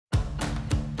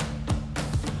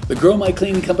The Grow My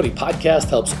Cleaning Company podcast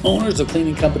helps owners of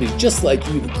cleaning companies just like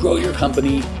you to grow your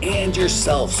company and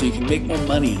yourself so you can make more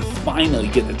money and finally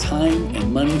get the time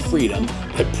and money freedom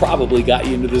that probably got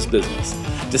you into this business.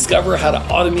 Discover how to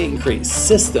automate and create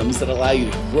systems that allow you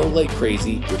to grow like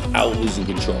crazy without losing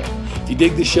control. If you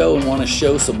dig the show and want to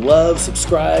show some love,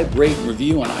 subscribe, rate, and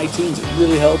review on iTunes. It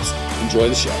really helps. Enjoy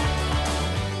the show.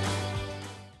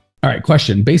 All right,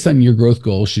 question. Based on your growth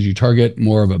goals, should you target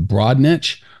more of a broad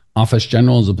niche, office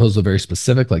general, as opposed to very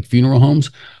specific like funeral homes?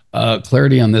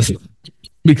 Clarity on this,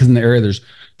 because in the area there's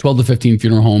 12 to 15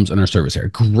 funeral homes in our service area.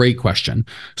 Great question.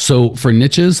 So for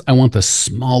niches, I want the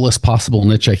smallest possible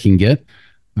niche I can get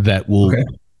that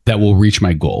will reach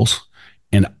my goals.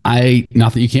 And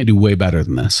not that you can't do way better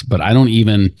than this, but I don't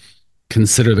even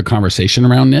consider the conversation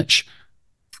around niche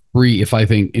free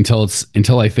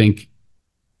until I think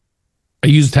I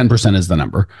use 10% as the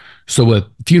number. So with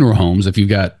funeral homes, if you've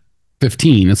got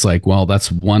 15, it's like, well,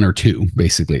 that's one or two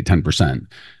basically at 10%.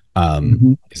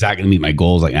 Is that going to meet my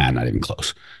goals? Like, not even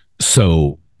close.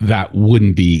 So that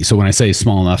wouldn't be, so when I say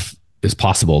small enough as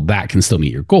possible, that can still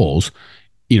meet your goals,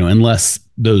 unless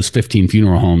those 15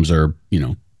 funeral homes are,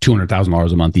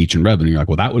 $200,000 a month each in revenue. You're like,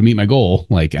 well, that would meet my goal.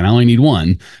 Like, and I only need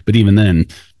one. But even then,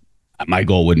 my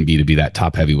goal wouldn't be to be that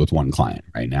top heavy with one client.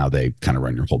 Right now, they kind of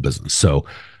run your whole business. So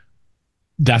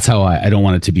that's how I don't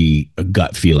want it to be a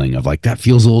gut feeling of like, that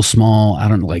feels a little small. I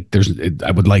don't like, I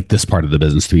would like this part of the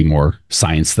business to be more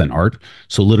science than art.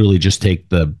 So literally just take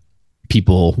the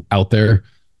people out there,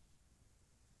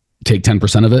 take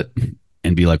 10% of it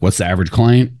and be like, what's the average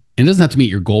client? And it doesn't have to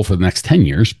meet your goal for the next 10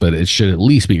 years, but it should at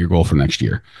least meet your goal for next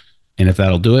year. And if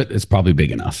that'll do it, it's probably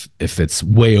big enough. If it's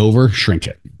way over, shrink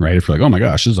it, right? If you're like, oh my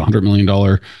gosh, this is $100 million,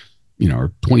 or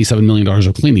 $27 million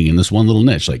of cleaning in this one little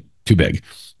niche, like too big.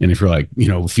 And if you're like,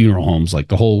 funeral homes, like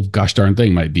the whole gosh darn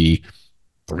thing might be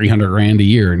 300 grand a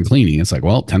year in cleaning. It's like,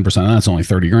 well, 10% of that's only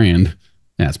 30 grand.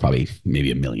 Yeah, it's probably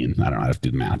maybe $1 million. I don't know how to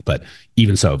do the math, but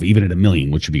even so, even at $1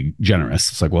 million, which would be generous,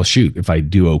 it's like, well, shoot, if I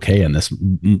do okay in this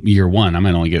year one, I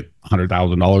might only get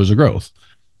 $100,000 of growth.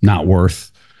 Not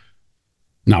worth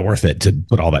it to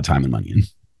put all that time and money in.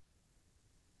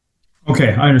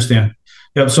 Okay, I understand.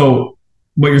 Yep. So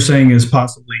what you're saying is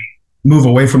possibly move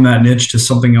away from that niche to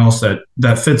something else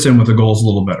that fits in with the goals a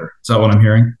little better. Is that what I'm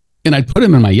hearing? And I put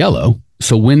them in my yellow.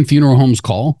 So when funeral homes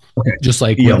call, just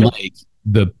like with Mike,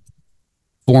 the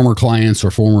former clients or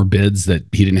former bids that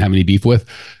he didn't have any beef with,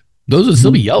 those would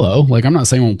still be yellow. Like, I'm not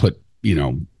saying I won't put,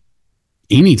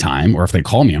 any time, or if they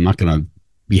call me, I'm not going to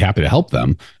be happy to help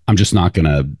them. I'm just not going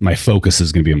to, my focus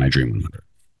is going to be on my Dream 100.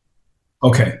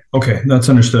 Okay. That's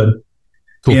understood.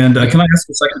 Cool. And can I ask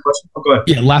a second question? Oh, go ahead.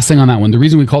 Yeah, last thing on that one. The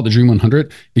reason we call it the Dream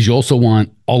 100 is you also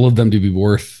want all of them to be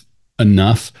worth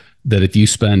enough that if you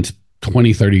spend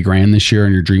 20, 30 grand this year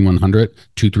on your Dream 100,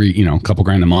 2, 3, a couple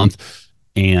grand a month,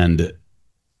 and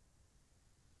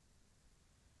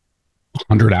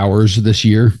 100 hours this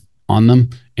year on them,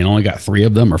 and only got 3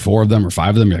 of them or 4 of them or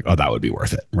 5 of them, you're like, oh, that would be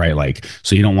worth it, right? Like,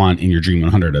 so you don't want in your Dream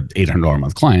 100 an $800 a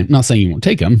month client. I'm not saying you won't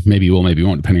take them. Maybe you will, maybe you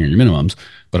won't, depending on your minimums.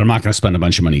 But I'm not going to spend a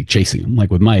bunch of money chasing them. Like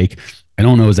with Mike, I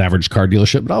don't know his average car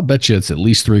dealership, but I'll bet you it's at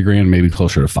least 3 grand, maybe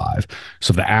closer to 5.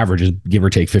 So if the average is give or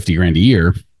take 50 grand a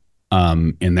year,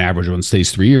 and the average one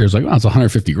stays 3 years, like, well, it's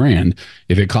 150 grand.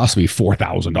 If it costs me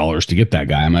 $4,000 to get that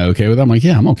guy, am I okay with that? I'm like,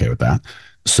 yeah, I'm okay with that.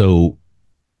 So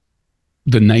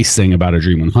the nice thing about a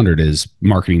Dream 100 is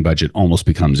marketing budget almost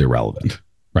becomes irrelevant,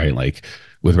 right? Like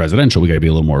with residential, we got to be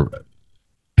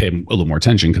pay a little more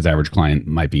attention because the average client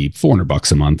might be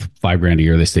 $400 a month, 5 grand a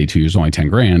year. They stay 2 years, only 10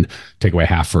 grand. Take away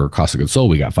half for cost of goods sold.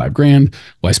 We got 5 grand.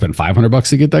 Will I spend $500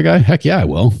 to get that guy? Heck yeah, I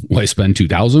will. Will I spend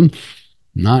 2,000?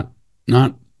 Not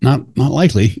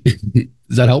likely.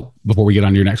 Does that help before we get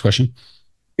on to your next question?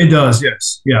 It does.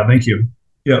 Yes. Yeah. Thank you.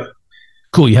 Yep.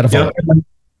 Cool. You had a follow-up.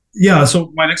 Yeah.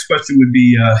 So my next question would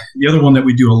be, the other one that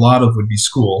we do a lot of would be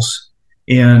schools.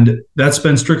 And that's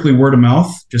been strictly word of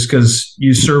mouth, just because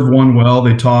you serve one well,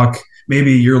 they talk,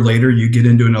 maybe a year later, you get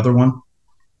into another one.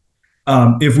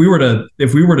 If we were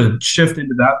to shift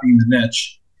into that being the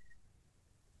niche,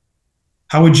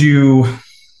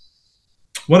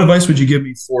 what advice would you give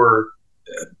me for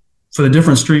the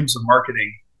different streams of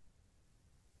marketing,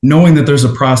 knowing that there's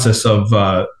a process of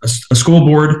a school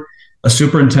board, a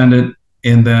superintendent,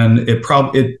 and then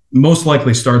it most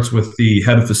likely starts with the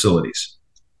head of facilities?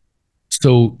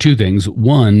 So 2 things.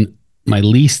 One, my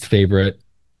least favorite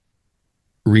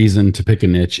reason to pick a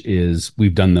niche is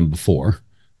we've done them before.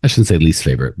 I shouldn't say least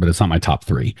favorite, but it's not my top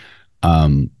 3.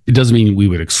 It doesn't mean we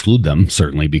would exclude them,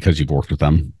 certainly, because you've worked with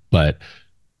them. But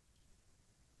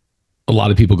a lot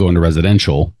of people go into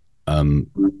residential.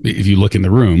 If you look in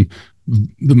the room,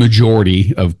 the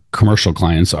majority of commercial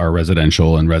clients are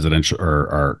residential, and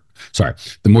the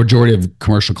majority of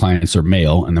commercial clients are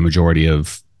male and the majority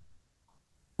of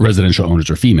residential owners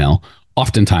are female.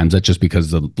 Oftentimes that's just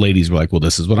because the ladies were like, well,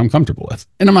 this is what I'm comfortable with.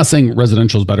 And I'm not saying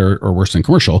residential is better or worse than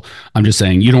commercial. I'm just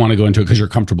saying you don't want to go into it because you're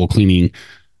comfortable cleaning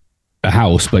a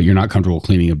house, but you're not comfortable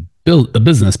cleaning a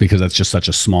business, because that's just such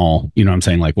a small, you know what I'm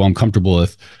saying? Like, well, I'm comfortable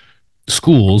with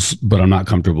schools, but I'm not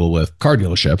comfortable with car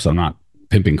dealerships. I'm not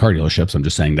pimping car dealerships. I'm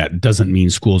just saying that doesn't mean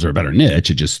schools are a better niche.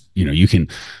 It just,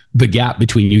 the gap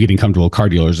between you getting comfortable with car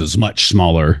dealers is much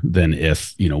smaller than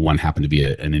if, one happened to be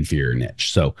an inferior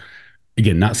niche. So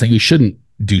again, not saying you shouldn't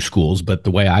do schools, but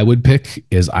the way I would pick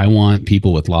is I want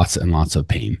people with lots and lots of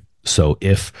pain. So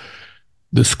if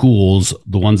the schools,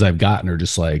 the ones I've gotten, are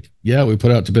just like, yeah, we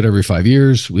put out to bid every 5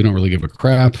 years. We don't really give a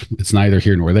crap. It's neither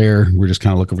here nor there. We're just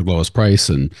kind of looking for the lowest price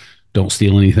and don't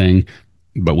steal anything,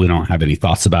 but we don't have any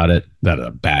thoughts about it. That's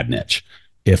a bad niche.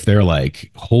 If they're like,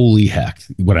 holy heck,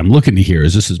 what I'm looking to hear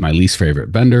is this is my least favorite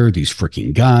vendor. These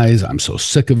freaking guys, I'm so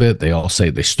sick of it. They all say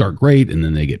they start great and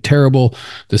then they get terrible.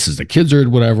 This is the kids or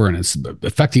whatever, and it's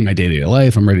affecting my day-to-day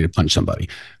life. I'm ready to punch somebody.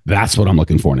 That's what I'm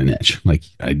looking for in a niche. Like,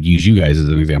 I use you guys as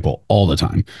an example all the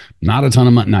time. Not a ton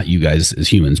of money, not you guys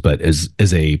as humans, but as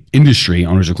a industry,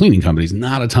 owners of cleaning companies,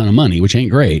 not a ton of money, which ain't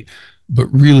great, but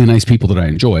really nice people that I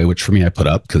enjoy, which for me, I put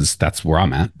up because that's where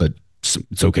I'm at. But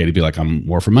it's okay to be like, I'm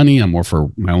more for money. I'm more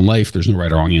for my own life. There's no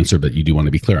right or wrong answer, but you do want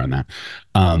to be clear on that.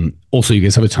 Also, you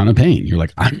guys have a ton of pain. You're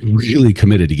like, I'm really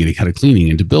committed to getting out of cleaning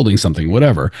and to building something,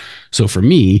 whatever. So for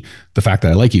me, the fact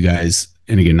that I like you guys,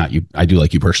 and again, not you, I do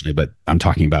like you personally, but I'm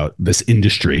talking about this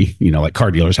industry, like car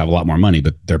dealers have a lot more money,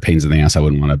 but they're pains in the ass. I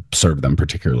wouldn't want to serve them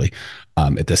particularly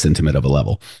at this intimate of a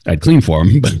level. I'd clean for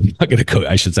them, but I'm not going to coach.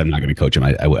 I should say I'm not going to coach them.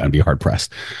 I'd be hard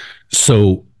pressed.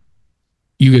 So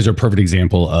you guys are a perfect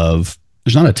example of,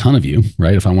 there's not a ton of you,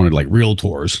 right? If I wanted like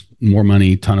realtors, more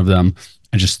money, ton of them,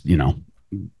 and just,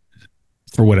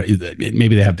 for what,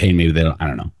 maybe they have pain, maybe they don't, I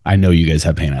don't know. I know you guys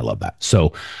have pain. I love that.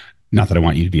 So not that I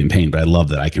want you to be in pain, but I love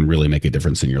that I can really make a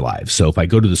difference in your lives. So if I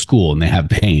go to the school and they have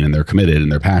pain and they're committed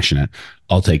and they're passionate,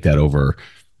 I'll take that over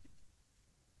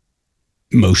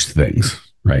most things,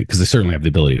 right? Because they certainly have the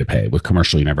ability to pay. With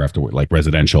commercial, you never have to work. Like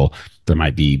residential, there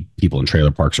might be people in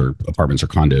trailer parks or apartments or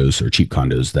condos or cheap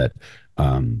condos that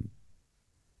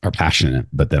are passionate,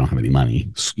 but they don't have any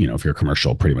money. If you're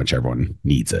commercial, pretty much everyone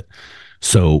needs it.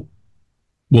 So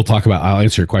we'll talk about, I'll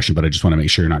answer your question, but I just want to make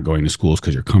sure you're not going to schools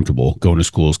because you're comfortable, going to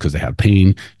schools because they have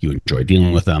pain, you enjoy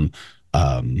dealing with them.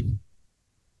 And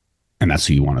that's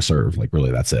who you want to serve. Like,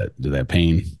 really, that's it. Do they have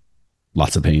pain?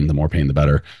 Lots of pain. The more pain, the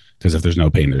better. Because if there's no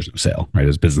pain, there's no sale, right?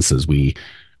 As businesses, we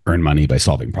earn money by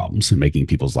solving problems and making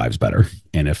people's lives better.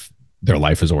 And if their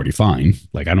life is already fine,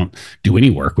 like, I don't do any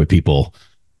work with people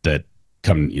that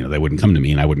come, they wouldn't come to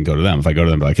me and I wouldn't go to them. If I go to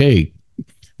them, be like, hey,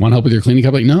 want help with your cleaning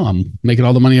company? No, I'm making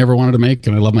all the money I ever wanted to make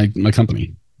and I love my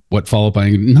company. What follow-up?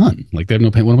 None. Like, they have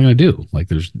no pain. What am I going to do? Like,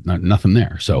 there's nothing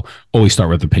there. So always start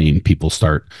with the pain. People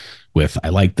start with, I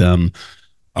like them.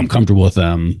 I'm comfortable with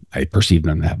them. I perceive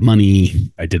them to have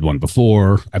money. I did one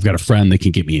before. I've got a friend that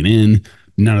can get me an in.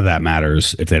 None of that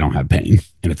matters if they don't have pain.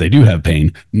 And if they do have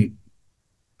pain,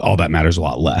 all that matters a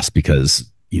lot less because,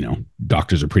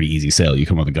 doctors are pretty easy sale. You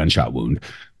come with a gunshot wound.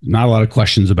 Not a lot of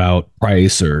questions about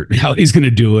price or how he's going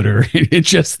to do it, or it's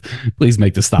just, please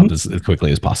make this stop as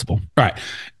quickly as possible. All right.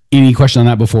 Any question on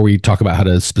that before we talk about how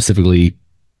to specifically?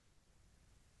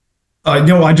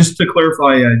 No, I just to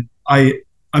clarify, I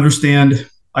understand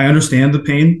the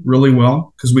pain really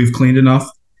well because we've cleaned enough.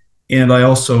 And I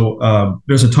also,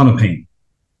 there's a ton of pain.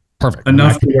 Perfect.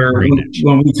 Enough to where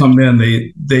when we come in,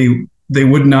 they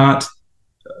would not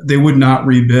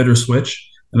rebid or switch.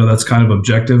 I know that's kind of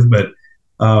objective, but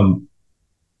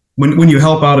when you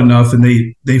help out enough and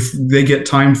they get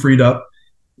time freed up,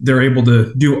 they're able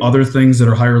to do other things that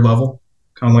are higher level,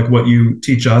 kind of like what you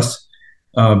teach us.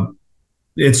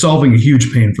 It's solving a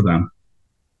huge pain for them.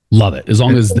 Love it. As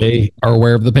long as they are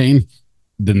aware of the pain,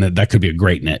 then that could be a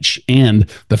great niche. And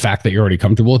the fact that you're already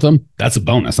comfortable with them, that's a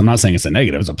bonus. I'm not saying it's a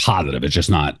negative, it's a positive. It's just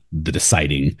not the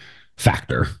deciding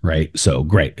factor, right? So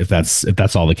great. If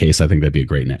that's all the case, I think that'd be a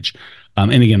great niche.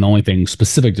 And again, the only thing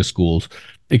specific to schools,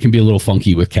 it can be a little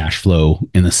funky with cash flow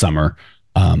in the summer.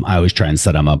 I always try and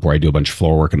set them up where I do a bunch of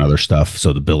floor work and other stuff.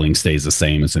 So the billing stays the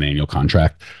same. It's an annual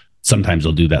contract. Sometimes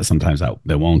they'll do that. Sometimes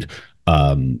they won't.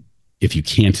 If you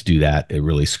can't do that, it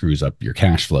really screws up your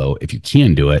cash flow. If you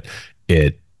can do it,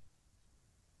 it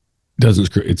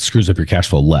screws up your cash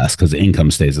flow less because the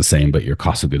income stays the same, but your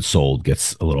cost of goods sold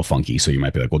gets a little funky. So you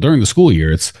might be like, well, during the school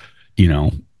year, it's,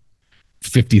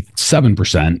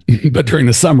 57%, but during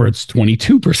the summer, it's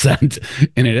 22%.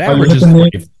 And it averages.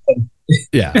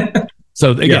 Yeah.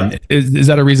 So again, is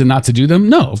that a reason not to do them?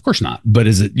 No, of course not. But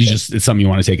is it it's something you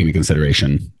want to take into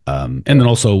consideration? And then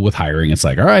also with hiring, it's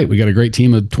like, all right, we got a great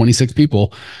team of 26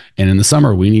 people, and in the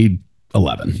summer we need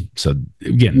 11. So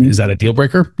again, is that a deal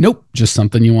breaker? Nope. Just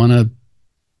something you want to.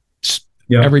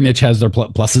 Every niche has their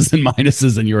pluses and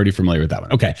minuses, and you're already familiar with that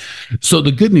one. Okay. So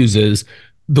the good news is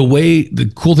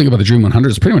the cool thing about the Dream 100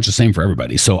 is pretty much the same for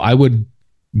everybody. So I would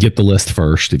get the list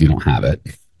first if you don't have it.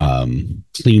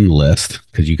 Clean the list,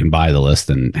 because you can buy the list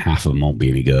and half of them won't be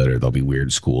any good, or there'll be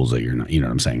weird schools that you're not, you know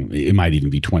what I'm saying? It might even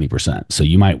be 20%. So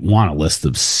you might want a list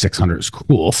of 600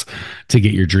 schools to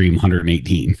get your dream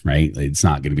 118, right? It's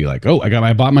not going to be like, oh,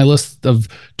 I bought my list of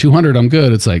 200. I'm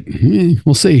good. It's like,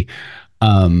 we'll see.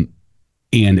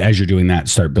 And as you're doing that,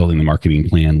 start building the marketing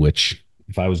plan, which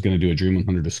if I was going to do a Dream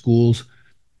 100 to schools,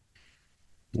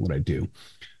 what would I do?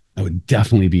 I would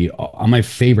definitely be on my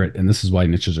favorite, and this is why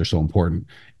niches are so important,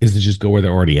 is to just go where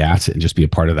they're already at and just be a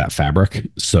part of that fabric.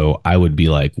 So I would be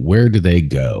like, where do they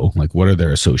go? Like, what are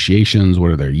their associations?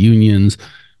 What are their unions?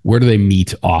 Where do they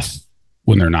meet off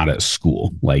when they're not at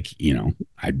school? Like,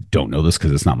 I don't know this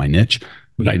because it's not my niche,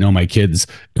 but I know my kids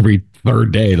every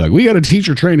third day, like, we got a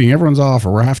teacher training, everyone's off,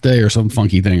 or half day or some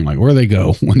funky thing. Like, where do they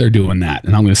go when they're doing that?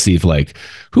 And I'm going to see if, like,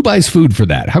 who buys food for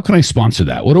that? How can I sponsor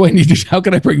that? What do I need to, how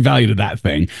can I bring value to that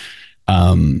thing?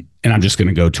 And I'm just going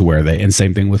to go to where and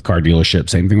same thing with car dealerships,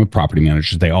 same thing with property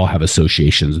managers. They all have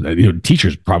associations.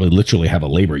 Teachers probably literally have a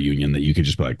labor union that you could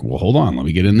just be like, well, hold on, let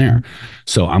me get in there.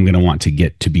 So I'm going to want to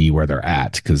get to be where they're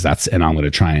at, because and I'm going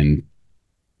to try and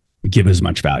give as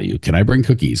much value. Can I bring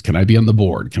cookies? Can I be on the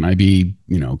board? Can I be,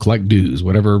 collect dues,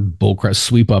 whatever bullcrap,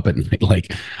 sweep up at night?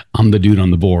 Like, I'm the dude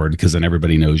on the board, because then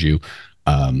everybody knows you.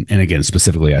 And again,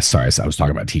 specifically, I was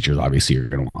talking about teachers. Obviously, you're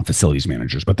going to want facilities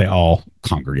managers, but they all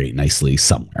congregate nicely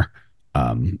somewhere,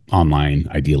 online,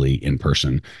 ideally in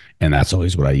person. And that's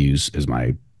always what I use as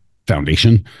my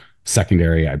foundation.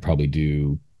 Secondary, I'd probably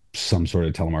do some sort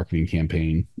of telemarketing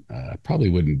campaign. Probably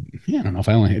wouldn't, I don't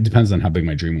know it depends on how big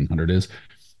my Dream 100 is.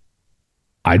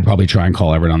 I'd probably try and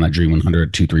call everyone on that Dream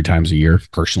 100 2-3 times a year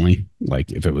personally.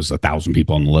 Like, if it was 1,000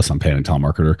 people on the list, I'm paying a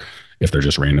telemarketer if they're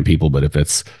just random people. But if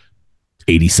it's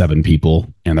 87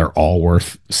 people and they're all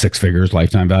worth 6 figures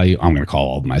lifetime value, I'm going to call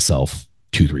all of myself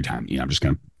 2-3 times. I'm just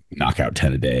going to knock out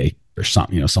 10 a day or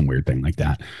something, some weird thing like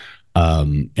that.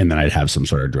 And then I'd have some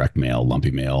sort of direct mail, lumpy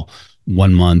mail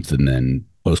 1 month, and then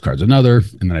postcards another.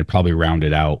 And then I'd probably round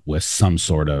it out with some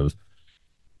sort of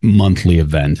monthly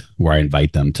event where I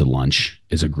invite them to lunch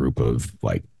as a group of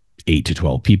like 8 to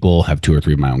 12 people, have 2 or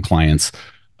 3 of my own clients,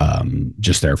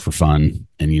 just there for fun.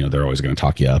 And, they're always going to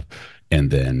talk you up.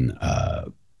 And then,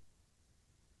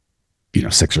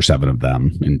 6 or 7 of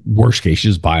them. In worst case, you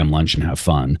just buy them lunch and have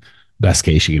fun. Best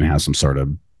case, you're going to have some sort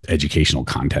of educational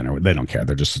content, or they don't care.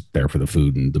 They're just there for the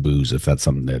food and the booze, if that's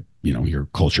something that, your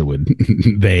culture would,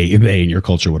 they and your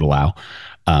culture would allow.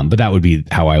 But that would be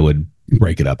how I would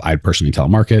break it up. I'd personally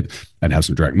telemarket. I'd have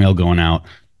some direct mail going out.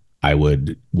 I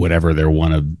would, whatever their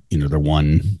one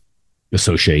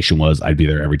association was, I'd be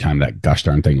there every time that gosh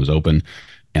darn thing was open.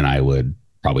 And I would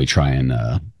probably try and,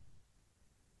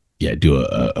 do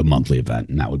a monthly event,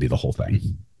 and that would be the whole thing.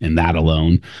 And that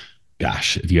alone,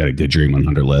 gosh, if you had a good Dream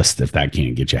 100 list, if that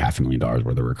can't get you $500,000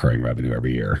 worth of recurring revenue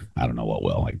every year, I don't know what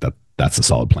will. Like, that's a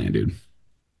solid plan, dude.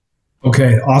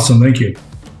 Okay. Awesome. Thank you.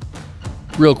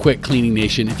 Real quick, Cleaning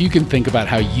Nation, if you can think about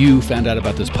how you found out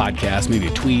about this podcast, maybe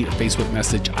a tweet, a Facebook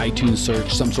message, iTunes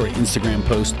search, some sort of Instagram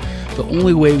post, the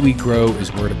only way we grow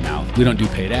is word of mouth. We don't do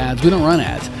paid ads. We don't run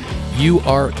ads. You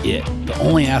are it. The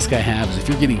only ask I have is if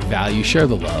you're getting value, share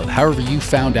the love. However you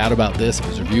found out about this, if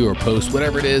it's a review or post,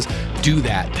 whatever it is, do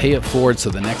that. Pay it forward so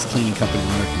the next cleaning company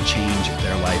owner can change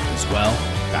their life as well.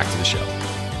 Back to the show.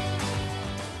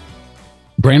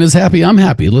 Brandon's happy. I'm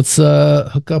happy. Let's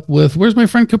hook up with, where's my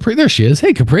friend Capri? There she is.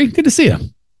 Hey, Capri. Good to see you.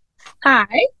 Hi.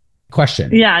 Question.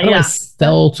 Yeah. I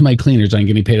sell to my cleaners on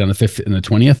getting paid on the 5th and the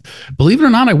 20th. Believe it or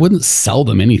not, I wouldn't sell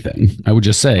them anything. I would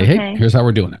just say, hey, here's how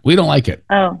we're doing it. We don't like it.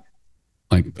 Oh.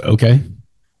 Like, okay.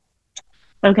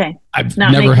 I've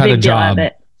never had a job.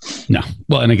 No.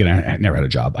 Well, and again, I never had a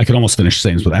job. I could almost finish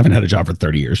saying this, but I haven't had a job for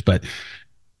 30 years. But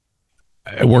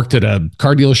I worked at a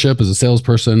car dealership as a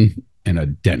salesperson and a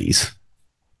Denny's.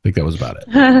 I think that was about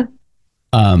it.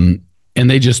 And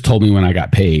they just told me when I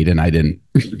got paid, and I didn't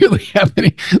really have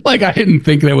any, like, I didn't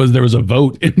think there was a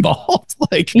vote involved.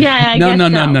 Like,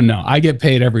 no. I get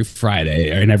paid every Friday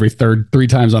and every 3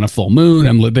 times on a full moon.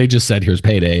 And they just said, here's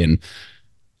payday. And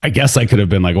I guess I could have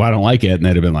been like, well, I don't like it. And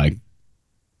they'd have been like,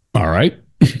 all right.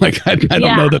 Like, I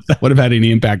don't know that would have had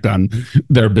any impact on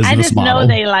their business model. I just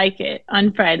know they like it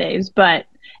on Fridays, but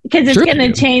because it's going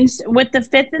to change with the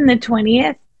 5th and the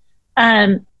 20th.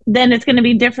 then it's going to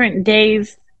be different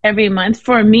days every month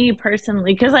for me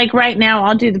personally. Because like right now,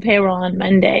 I'll do the payroll on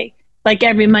Monday. Like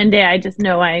every Monday, I just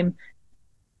know I'm.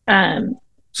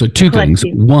 So two things.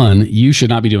 One, you should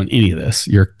not be doing any of this.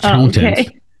 Your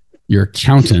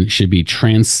accountant should be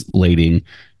translating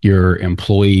your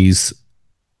employees'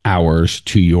 hours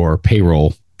to your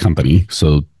payroll company.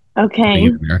 So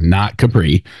not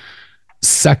Capri.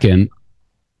 Second,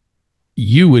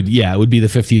 it would be the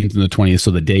 15th and the 20th,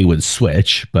 so the day would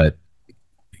switch. But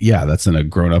yeah, that's a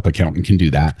grown-up accountant can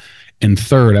do that. And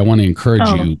third, I want to encourage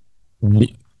you.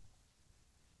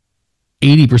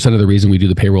 80% of the reason we do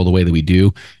the payroll the way that we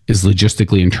do is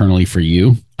logistically internally for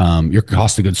you. Your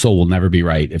cost of goods sold will never be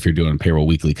right if you're doing payroll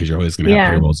weekly, because you're always going to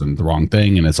have payrolls and the wrong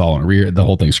thing, and it's all in arrear. The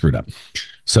whole thing's screwed up.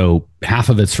 So half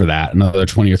of it's for that. Another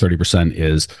 20 or 30%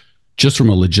 is just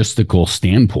from a logistical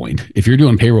standpoint. If you're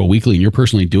doing payroll weekly and you're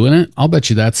personally doing it, I'll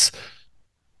bet you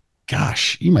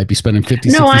you might be spending 50,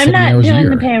 60, 70 hours a year. No, I'm not doing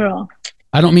the payroll.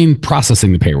 I don't mean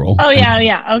processing the payroll. Oh,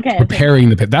 yeah. Okay. Preparing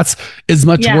that's as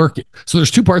much work. So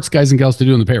there's two parts, guys and gals, to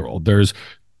doing the payroll. There's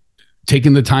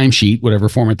taking the timesheet, whatever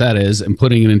format that is, and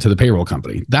putting it into the payroll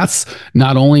company. That's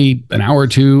not only an hour or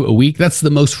two a week. That's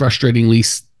the most frustrating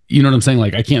least. You know what I'm saying?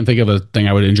 Like, I can't think of a thing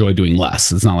I would enjoy doing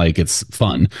less. It's not like it's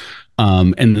fun.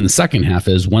 And then the second half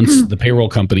is once the payroll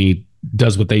company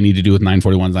does what they need to do with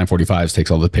 941s, 945s, takes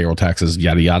all the payroll taxes,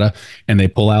 yada, yada, and they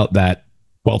pull out that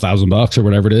 $12,000 or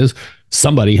whatever it is,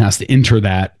 somebody has to enter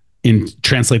that and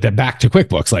translate that back to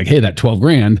QuickBooks. Like, hey, that 12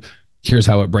 grand, here's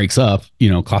how it breaks up,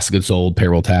 cost of goods sold,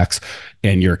 payroll tax,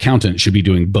 and your accountant should be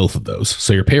doing both of those.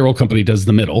 So your payroll company does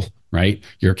the middle, right?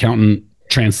 Your accountant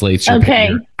translates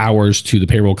your hours to the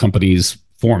payroll company's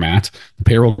format. The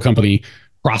payroll company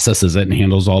processes it and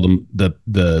handles all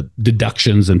the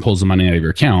deductions and pulls the money out of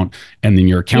your account. And then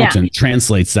your accountant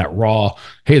translates that raw,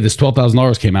 hey, this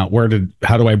 $12,000 came out.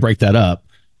 How do I break that up?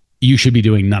 You should be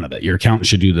doing none of it. Your accountant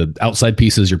should do the outside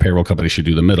pieces. Your payroll company should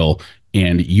do the middle.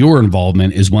 And your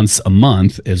involvement is once a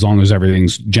month, as long as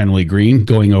everything's generally green,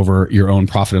 going over your own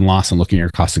profit and loss and looking at your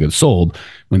cost of goods sold.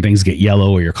 When things get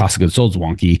yellow or your cost of goods sold is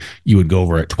wonky, you would go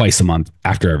over it twice a month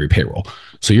after every payroll.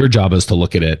 So your job is to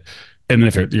look at it. And then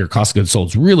if your cost of goods sold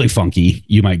is really funky,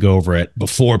 you might go over it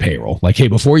before payroll. Like, hey,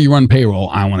 before you run payroll,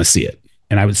 I want to see it.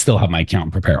 And I would still have my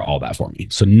accountant prepare all that for me.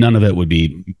 So none of it would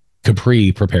be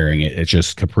Capri preparing it. It's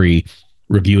just Capri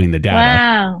reviewing the data.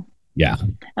 Wow. Yeah.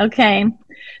 Okay.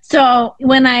 So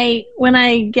when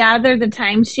I gather the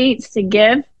timesheets to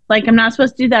give, like, I'm not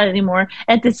supposed to do that anymore.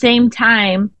 At the same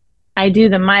time, I do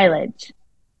the mileage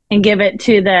and give it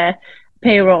to the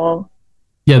payroll.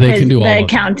 Yeah, they can do all the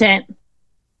accountant.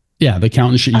 Yeah, the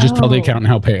accountant should just tell the accountant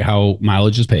how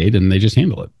mileage is paid, and they just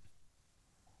handle it.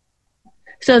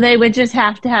 So they would just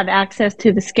have to have access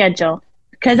to the schedule,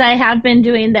 because I have been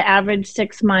doing the average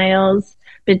 6 miles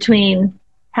between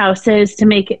houses to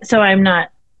make it so I'm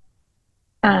not.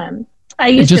 I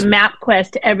used to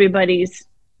MapQuest everybody's.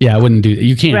 Yeah, I wouldn't do.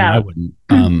 You can't. Route. I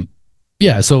wouldn't.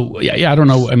 Yeah. So yeah. I don't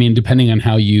know. I mean, depending on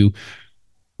how you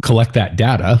collect that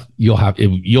data, you'll have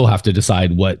to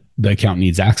decide what the account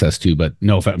needs access to. But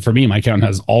no, for me, my account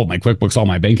has all my QuickBooks, all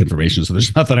my bank information. So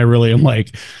there's nothing I really am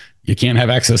like, you can't have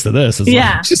access to this. It's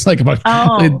like, just like if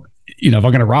I'm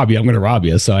going to rob you, I'm going to rob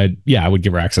you. So I would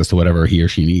give her access to whatever he or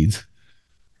she needs.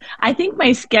 I think my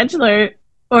scheduler,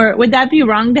 or would that be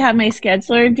wrong to have my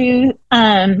scheduler do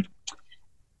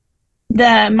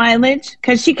the mileage?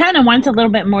 Because she kind of wants a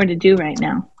little bit more to do right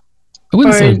now. I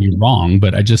wouldn't say it'd be wrong,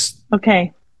 but I just...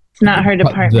 Okay. It's not her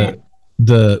department.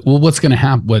 What's going to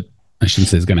happen, what I shouldn't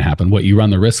say is going to happen, what you run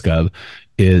the risk of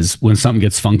is when something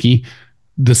gets funky,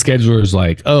 the scheduler is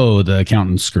like, oh, the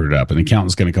accountant screwed up, and the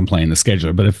accountant's going to complain the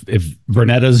scheduler. But if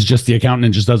Vernetta's just the accountant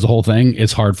and just does the whole thing,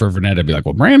 it's hard for Vernetta to be like,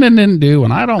 well, Brandon didn't do,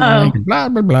 and I don't like, blah,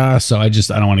 blah, blah. So I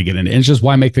don't want to get into it. It's just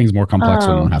why make things more complex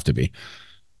when they don't have to be.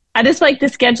 I just like the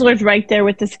scheduler's right there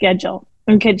with the schedule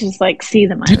and could just like see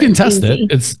them. You can test it.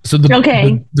 It's so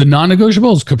the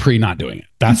non-negotiable is Capri not doing it.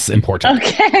 That's important.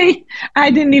 Okay.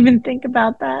 I didn't even think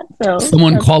about that. So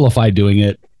someone qualified doing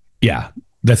it. Yeah.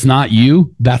 That's not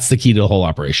you. That's the key to the whole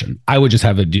operation. I would just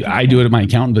have it do. I do it at my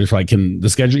accountant, but if I can, the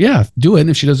schedule, do it.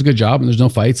 And if she does a good job and there's no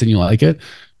fights and you like it,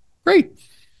 great.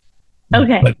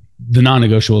 Okay. But the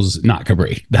non-negotiable is not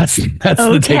Capri. That's the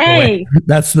takeaway.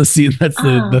 That's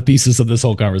the thesis of this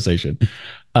whole conversation.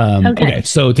 Okay.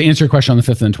 So to answer your question on the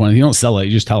 5th and 20th, you don't sell it.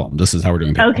 You just tell them this is how we're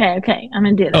doing payroll. Okay. I'm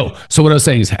going to do that. Oh, so what I was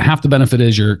saying is half the benefit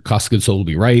is your cost of goods sold will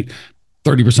be right.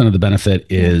 30% of the benefit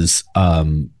is,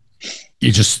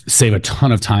 you just save a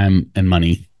ton of time and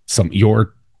money,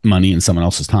 your money and someone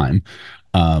else's time.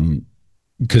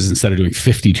 Because instead of doing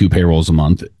 52 payrolls a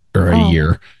month or a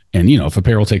year, And, if a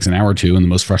payroll takes an hour or two and the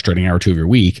most frustrating hour or two of your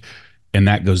week, and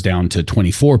that goes down to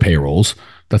 24 payrolls,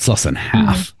 that's less than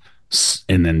half.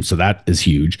 And then, so that is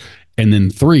huge. And then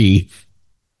 3,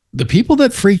 the people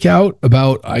that freak out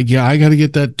about, I got to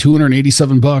get that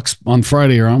 $287 on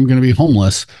Friday or I'm going to be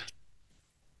homeless.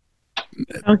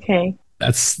 Okay.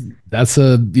 That's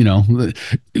a,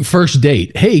 first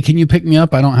date. Hey, can you pick me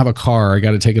up? I don't have a car. I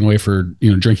got it taken away for,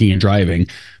 drinking and driving.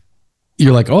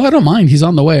 You're like, oh, I don't mind. He's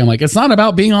on the way. I'm like, it's not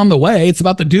about being on the way. It's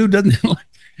about the dude doesn't,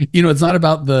 it's not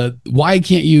about why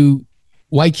can't you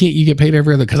get paid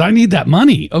every other? Because I need that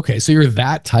money. Okay. So you're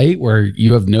that tight where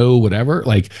you have no whatever,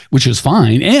 which is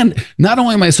fine. And not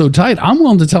only am I so tight, I'm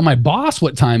willing to tell my boss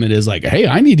what time it is. Like, hey,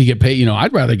 I need to get paid.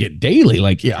 I'd rather get daily.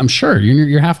 Like, yeah, I'm sure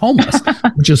you're half homeless,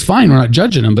 which is fine. We're not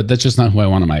judging them, but that's just not who I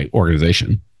want in my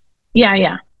organization. Yeah.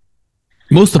 Yeah.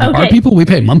 Most of our people, we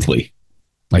pay monthly,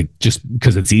 just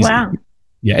because it's easy. Wow.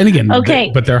 Yeah. And again,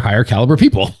 but they're higher caliber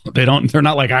people. They're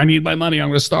not like, I need my money, I'm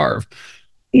going to starve.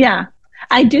 Yeah.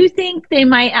 I do think they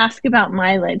might ask about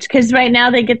mileage because right now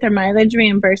they get their mileage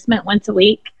reimbursement once a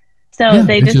week. So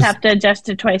they just have to adjust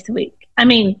it twice a week. I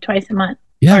mean, twice a month.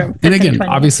 Yeah. And again,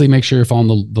 obviously make sure you're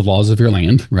following the laws of your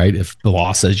land, right? If the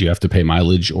law says you have to pay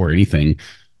mileage or anything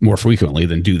more frequently,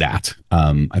 then do that.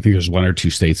 I think there's 1 or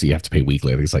 2 states that you have to pay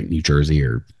weekly. I think it's like New Jersey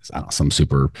or some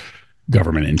super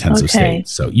government intensive state.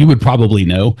 So you would probably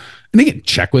know. And again,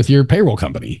 check with your payroll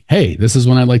company. Hey, this is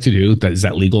what I'd like to do. Is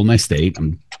that legal in my state?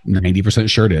 I'm 90%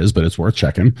 sure it is, but it's worth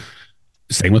checking.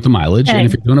 Same with the mileage. And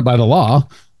if you're doing it by the law,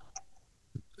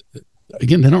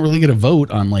 again, they don't really get a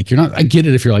vote on I get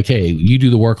it if you're like, hey, you do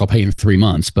the work, I'll pay you in 3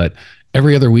 months, but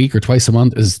every other week or twice a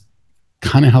month is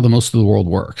kind of how the most of the world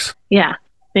works. Yeah.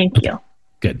 Thank you.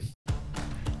 Good.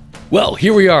 Well,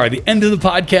 here we are, the end of the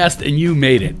podcast, and you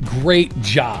made it. Great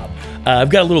job.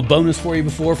 I've got a little bonus for you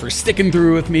for sticking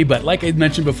through with me. But like I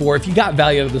mentioned before, if you got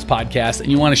value out of this podcast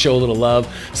and you want to show a little love,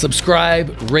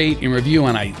 subscribe, rate, and review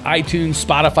on iTunes,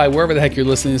 Spotify, wherever the heck you're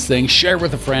listening to this thing. Share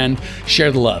with a friend,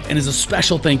 share the love. And as a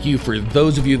special thank you for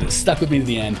those of you that stuck with me to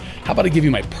the end, how about I give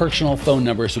you my personal phone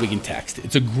number so we can text?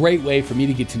 It's a great way for me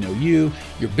to get to know you,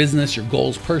 your business, your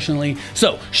goals personally.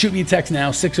 So shoot me a text now,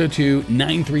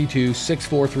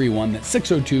 602-932-6431. That's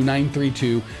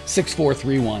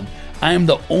 602-932-6431. I am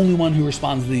the only one who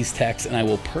responds to these texts, and I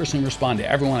will personally respond to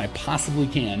everyone I possibly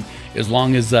can as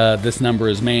long as this number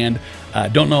is manned.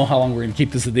 Don't know how long we're going to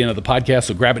keep this at the end of the podcast,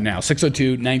 so grab it now,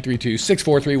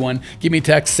 602-932-6431. Give me a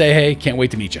text, say hey, can't wait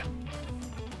to meet you.